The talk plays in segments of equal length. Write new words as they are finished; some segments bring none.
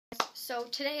So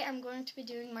today I'm going to be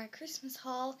doing my Christmas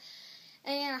haul,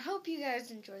 and I hope you guys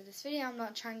enjoy this video. I'm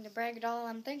not trying to brag at all.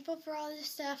 I'm thankful for all this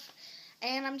stuff,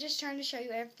 and I'm just trying to show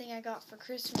you everything I got for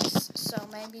Christmas. So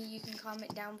maybe you can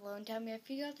comment down below and tell me if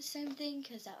you got the same thing,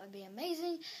 because that would be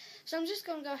amazing. So I'm just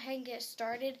going to go ahead and get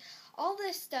started. All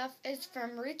this stuff is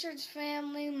from Richard's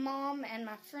family, Mom, and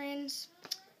my friends.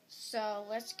 So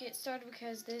let's get started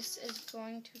because this is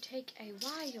going to take a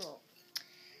while.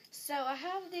 So I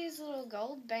have these little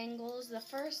gold bangles. The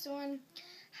first one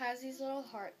has these little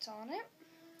hearts on it.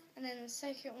 And then the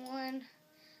second one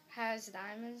has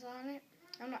diamonds on it.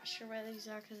 I'm not sure where these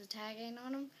are because the tag ain't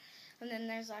on them. And then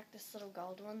there's like this little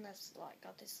gold one that's like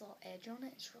got this little edge on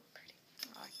it. It's real pretty.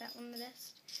 I like that one the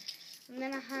best. And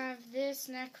then I have this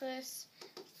necklace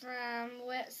from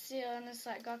Wet Seal, and it's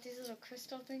like got these little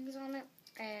crystal things on it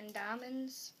and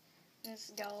diamonds. And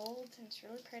it's gold and it's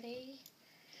really pretty.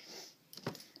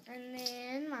 And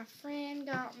then my friend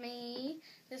got me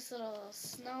this little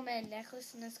snowman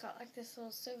necklace, and it's got like this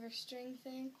little silver string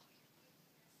thing.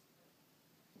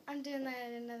 I'm doing that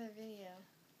in another video.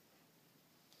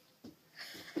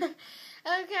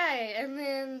 Okay, and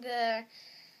then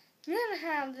I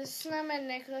have this snowman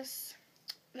necklace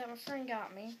that my friend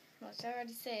got me, which I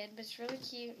already said, but it's really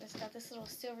cute. It's got this little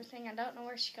silver thing. I don't know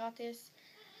where she got this,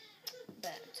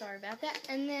 but sorry about that.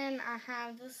 And then I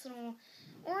have this little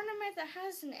ornament that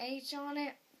has an H on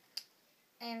it,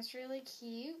 and it's really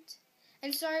cute.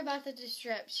 And sorry about the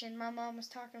disruption. My mom was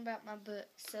talking about my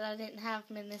books, so I didn't have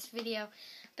them in this video,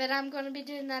 but I'm going to be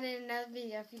doing that in another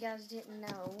video if you guys didn't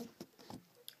know.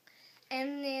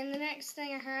 And then the next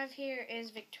thing I have here is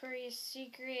Victoria's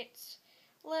Secret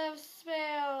Love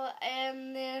Spell,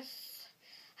 and this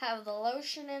have the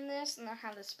lotion in this, and I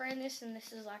have the spray in this, and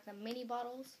this is like the mini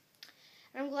bottles.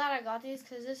 And I'm glad I got these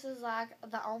because this is like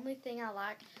the only thing I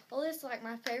like. Well, it's like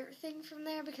my favorite thing from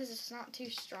there because it's not too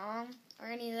strong or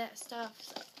any of that stuff,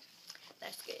 so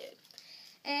that's good.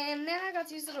 And then I got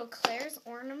these little Claire's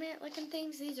ornament looking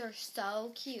things. These are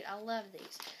so cute. I love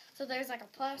these. So there's like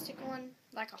a plastic one,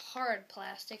 like a hard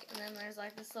plastic, and then there's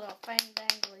like this little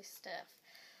fang-dangly stuff.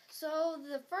 So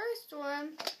the first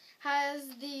one has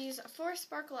these 4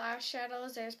 sparkle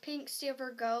eyeshadows. There's pink,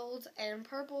 silver, gold, and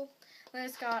purple. Then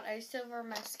it's got a silver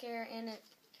mascara in it.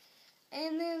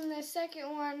 And then the second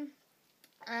one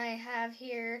I have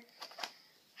here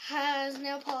has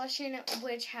nail polish in it,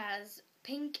 which has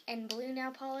pink and blue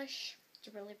nail polish.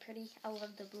 It's really pretty. I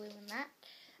love the blue in that.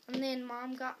 And then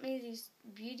Mom got me these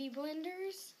beauty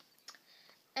blenders.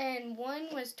 And one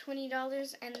was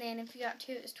 $20, and then if you got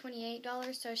 2, it was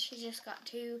 $28. So she just got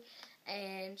 2,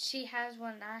 and she has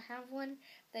one and I have one.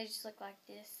 They just look like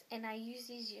this, and I used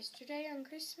these yesterday on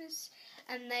Christmas,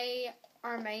 and they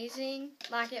are amazing.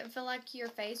 Like, it felt like your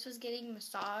face was getting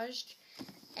massaged,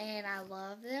 and I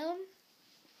love them.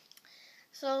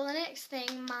 So the next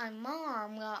thing, my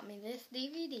mom got me this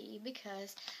DVD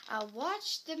because I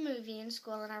watched the movie in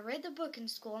school and I read the book in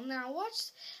school, and then I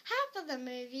watched half of the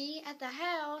movie at the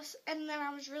house, and then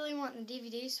I was really wanting the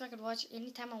DVD so I could watch it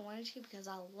anytime I wanted to because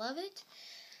I love it.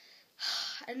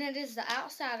 And it is The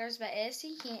Outsiders by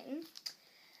S.E. Hinton.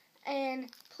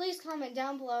 And please comment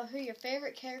down below who your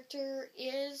favorite character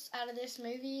is out of this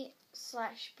movie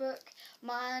 / book.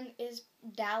 Mine is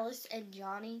Dallas and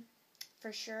Johnny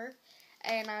for sure.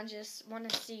 And I just want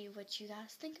to see what you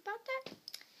guys think about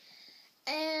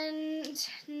that. And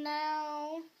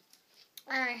now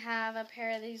I have a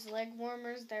pair of these leg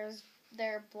warmers.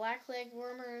 They're black leg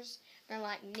warmers. They're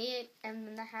like knit, and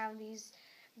then they have these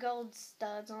gold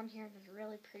studs on here. They're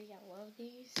really pretty. I love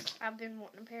these. I've been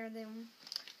wanting a pair of them.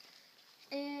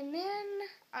 And then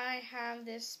I have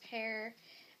this pair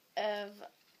of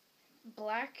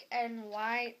black and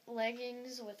white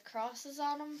leggings with crosses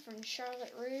on them from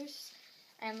Charlotte Russe.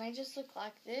 And they just look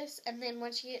like this. And then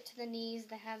once you get to the knees,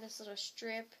 they have this little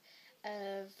strip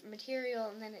of material,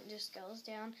 and then it just goes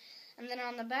down. And then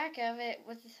on the back of it,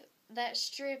 with that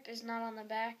strip is not on the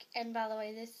back. And by the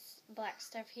way, this black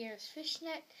stuff here is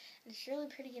fishnet. It's really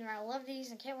pretty, and I love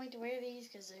these, and can't wait to wear these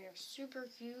because they're super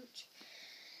cute.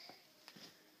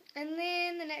 And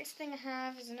then the next thing I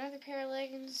have is another pair of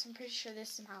leggings. I'm pretty sure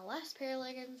this is my last pair of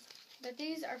leggings. But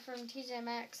these are from TJ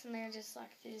Maxx, and they're just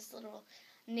like these little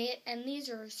knit, and these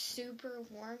are super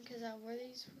warm because I wore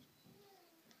these.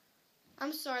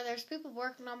 I'm sorry, there's people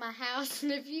working on my house,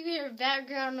 and if you hear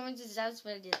background noises, that's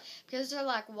what it is. Because they're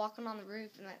like walking on the roof,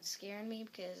 and that's scaring me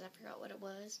because I forgot what it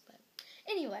was. But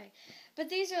anyway, but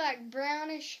these are like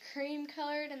brownish cream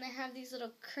colored, and they have these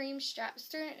little cream straps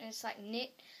through it, and it's like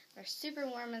knit. They're super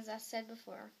warm, as I said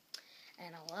before,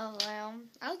 and I love them.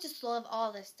 I just love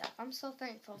all this stuff. I'm so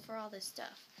thankful for all this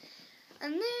stuff.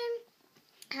 And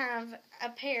then have a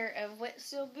pair of wet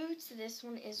steel boots. This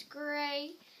one is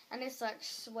gray, and it's like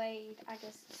suede. I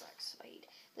guess it's like suede.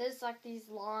 There's like these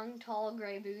long, tall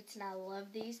gray boots, and I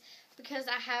love these because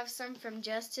I have some from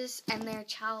Justice, and they're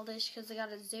childish because they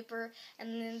got a zipper,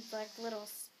 and then like little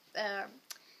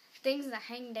things that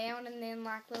hang down, and then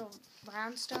like little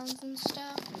rhinestones and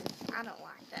stuff. I don't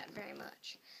like that very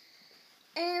much.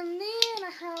 And then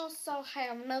I also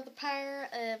have another pair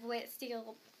of wet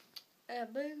steel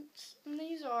boots, and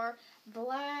these are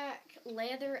black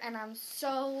leather, and I'm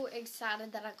so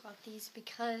excited that I got these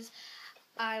because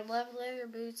I love leather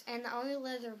boots, and the only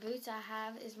leather boots I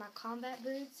have is my combat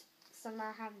boots. So now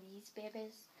I have these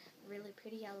babies, really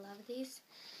pretty. I love these.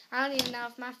 I don't even know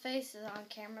if my face is on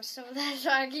camera, so that's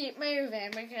why I keep moving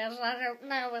because I don't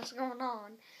know what's going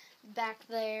on back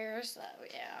there. So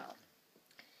yeah,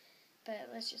 but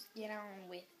let's just get on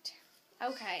with it.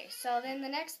 Okay, so then the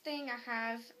next thing I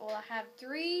have, well, I have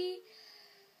 3,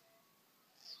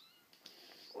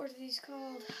 what are these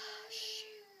called?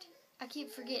 Shoot. I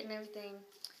keep forgetting everything.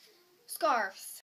 Scarves.